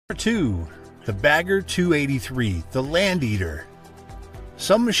2. The Bagger 283, the Land Eater.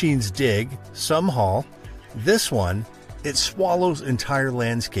 Some machines dig, some haul. This one, it swallows entire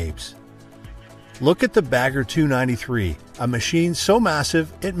landscapes. Look at the Bagger 293, a machine so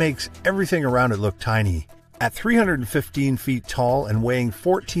massive it makes everything around it look tiny. At 315 feet tall and weighing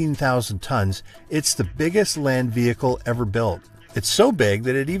 14,000 tons, it's the biggest land vehicle ever built. It's so big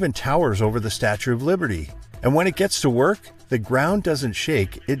that it even towers over the Statue of Liberty. And when it gets to work, the ground doesn't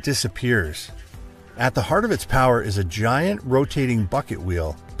shake, it disappears. At the heart of its power is a giant rotating bucket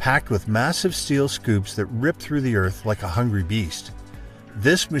wheel, packed with massive steel scoops that rip through the earth like a hungry beast.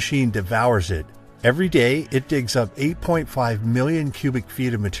 This machine devours it. Every day, it digs up 8.5 million cubic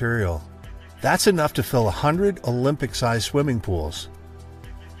feet of material. That's enough to fill 100 Olympic-sized swimming pools.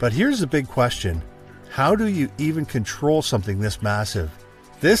 But here's the big question. How do you even control something this massive?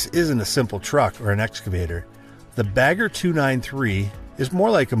 This isn't a simple truck or an excavator. The Bagger 293 is more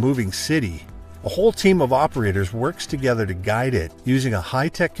like a moving city. A whole team of operators works together to guide it, using a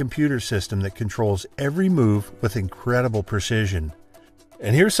high-tech computer system that controls every move with incredible precision.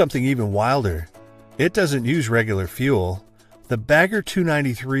 And here's something even wilder. It doesn't use regular fuel. The Bagger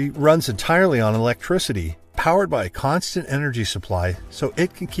 293 runs entirely on electricity, powered by a constant energy supply, so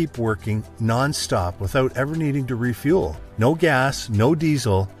it can keep working non-stop without ever needing to refuel. No gas, no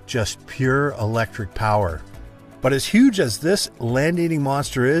diesel, just pure electric power. But as huge as this land-eating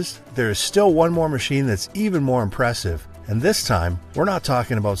monster is, there is still one more machine that's even more impressive. And this time, we're not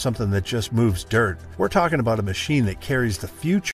talking about something that just moves dirt. We're talking about a machine that carries the future